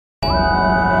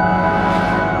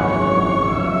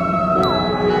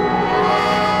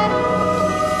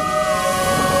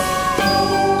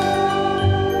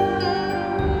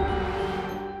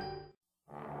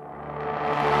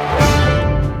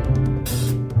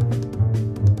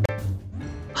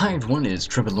Hi everyone, it's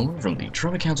Trumpet from the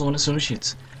Trumpet Council and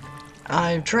Associates.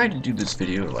 I've tried to do this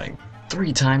video like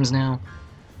 3 times now,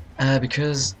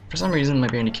 because for some reason my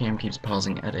Bandicam keeps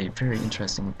pausing at a very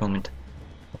interesting moment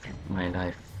of my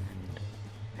life, and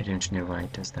I don't know why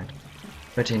it does that.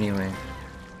 But anyway,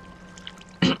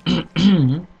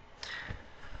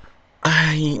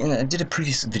 I did a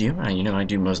previous video, I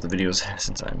do most of the videos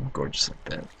since I'm gorgeous like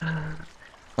that.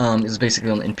 It was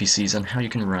basically on the NPCs on how you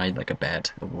can ride like a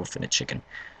bat, a wolf, and a chicken.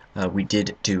 We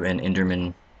did do an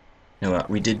Enderman. No,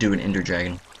 we did do an Ender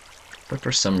Dragon, but for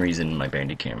some reason my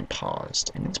Bandicam paused,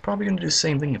 and it's probably going to do the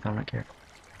same thing if I'm not careful.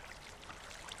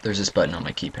 There's this button on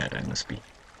my keypad I must be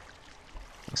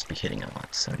hitting a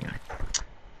lot. So anyway.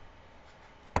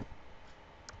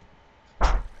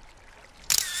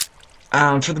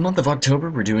 For the month of October,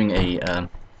 we're doing a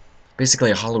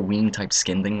basically a Halloween type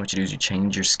skin thing. What you do is you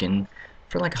change your skin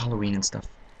for like Halloween and stuff,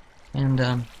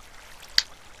 and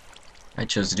I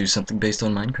chose to do something based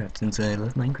on Minecraft since I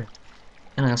love Minecraft,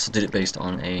 and I also did it based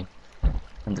on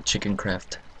the chicken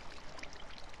craft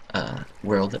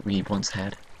world that we once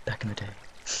had back in the day.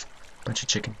 Bunch of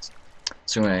chickens.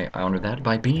 So I honor that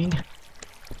by being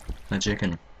a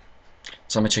chicken.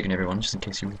 So I'm a chicken, everyone, just in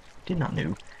case you did not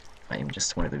know. I am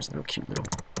just one of those little cute little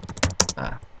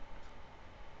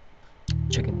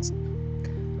chickens.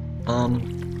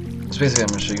 So basically I'm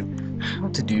going to show you how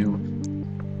to do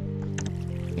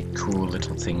a cool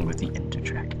little thing with the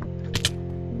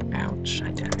EnderDRAGON. Ouch,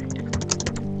 I died.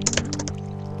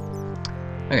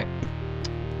 Okay.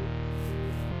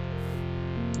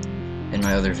 In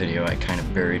my other video I kind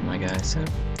of buried my guy, so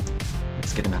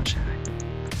let's get him out, shall I?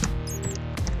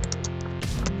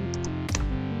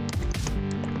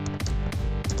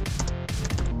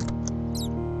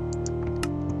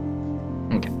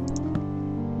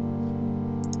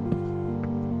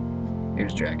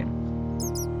 Here's Dragon.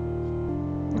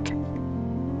 Okay.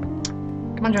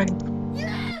 Come on, Dragon.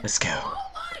 Yeah. Let's go.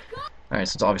 Alright,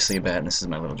 so it's obviously a bat, and this is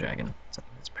my little dragon. So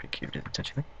that's pretty cute, don't you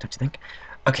think? Don't you think?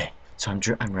 Okay, so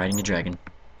I'm riding a dragon.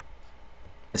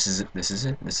 This is it. This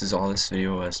is all this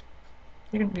video was.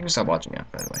 You can stop watching now,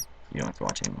 by the way. You don't have to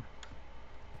watch anymore.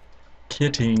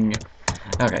 Kidding.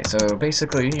 Okay, so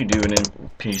basically you do an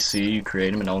NPC, you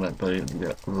create them, and all that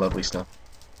lovely stuff.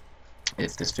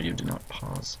 If this video did not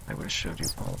pause, I would have showed you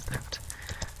all of that.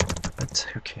 But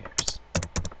who cares?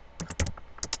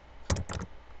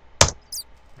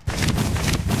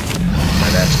 My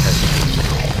bad.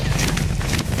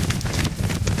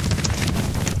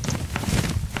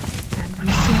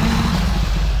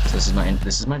 So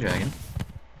this is my dragon,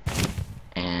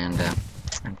 and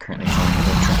I'm currently following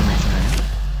the transformation right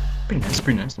now.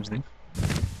 Pretty nice, don't you think?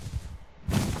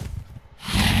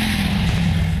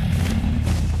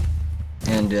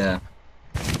 And I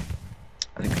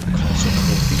think the also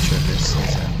cool feature of this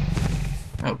is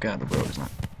oh god, the world is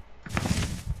not.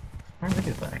 Why are they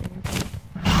good flag?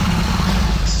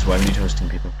 This is why we need hosting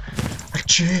people.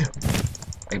 Achoo!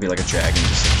 I could be like a dragon,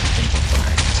 just like things on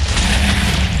fire.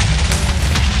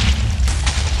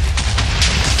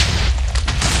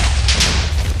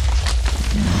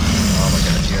 Oh my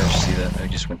god, did you ever see that? I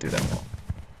just went through that wall.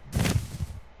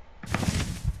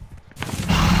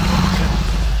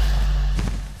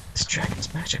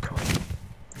 Dragon's magical.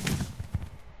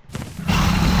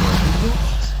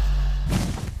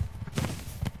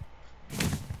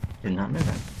 Did not know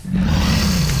that.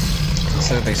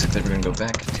 So basically we're gonna go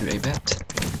back to a bat.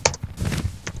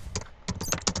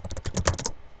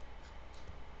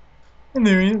 And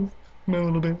there he is, my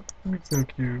little bat. He's so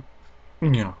cute.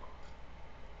 Yeah.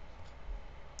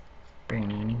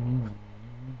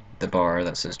 The bar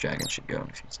that says dragon should go in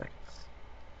a few seconds.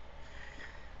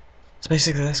 So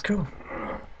basically that's cool.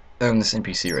 And this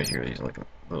NPC right here, he's like a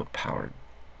little powered.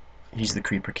 He's the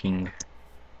Creeper King.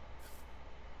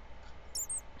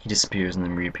 He disappears and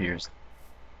then reappears.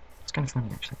 It's kind of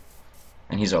funny actually.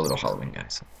 And he's our little Halloween guy,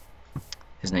 so.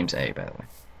 His name's A, by the way.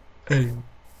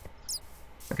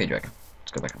 A. Okay, Dragon.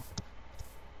 Let's go back home.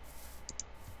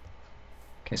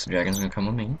 Okay, so Dragon's gonna come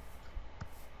with me.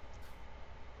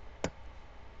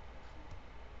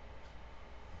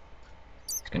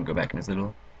 He's gonna go back in his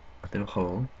little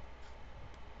hole.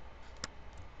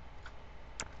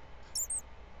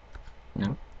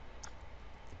 No.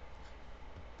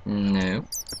 Nope.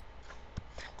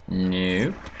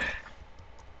 Nope.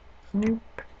 Nope.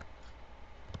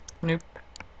 Nope.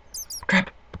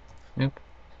 Crap. Nope.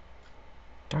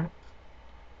 Darn it.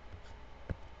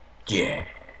 Yeah.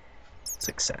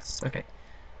 Success. Okay.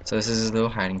 So this is his little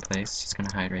hiding place. He's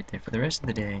gonna hide right there for the rest of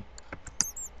the day.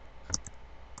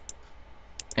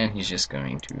 And he's just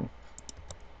going to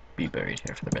be buried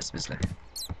here for the rest of his life.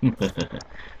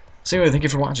 So anyway, thank you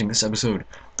for watching this episode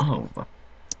of,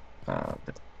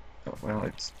 well,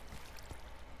 it's,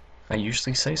 I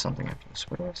usually say something after this.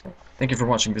 What do I say? Thank you for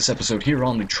watching this episode here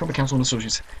on the Trumpet Council and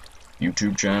Associates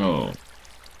YouTube channel.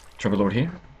 Trumpet Lord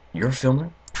here, your filmer.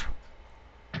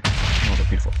 Oh, the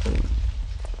beautiful.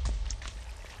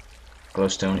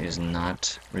 Glowstone is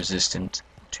not resistant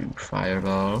to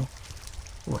fireball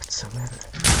whatsoever.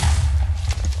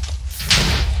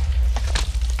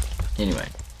 Anyway,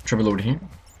 Trumpet Lord here,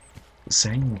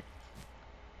 saying.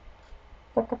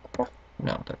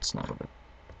 No, that's not what it.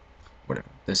 Whatever.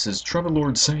 This is Trumpet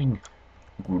Lord saying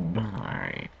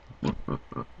goodbye.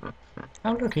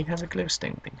 Oh look, he has a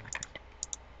glowstone thing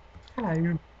like I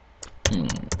do. Hello.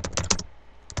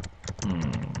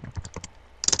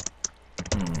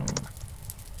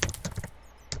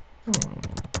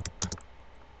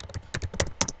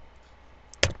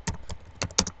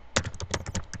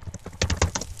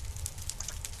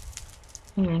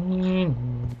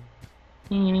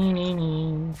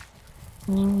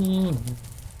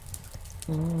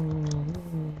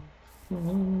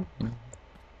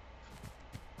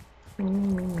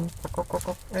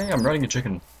 Hey, I'm riding a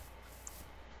chicken.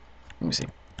 Let me see.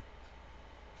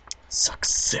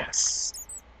 Success.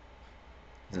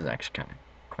 This is actually kind of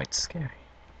quite scary.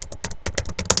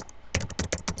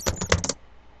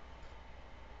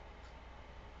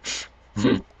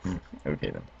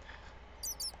 Okay then.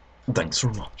 Thanks for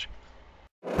watching.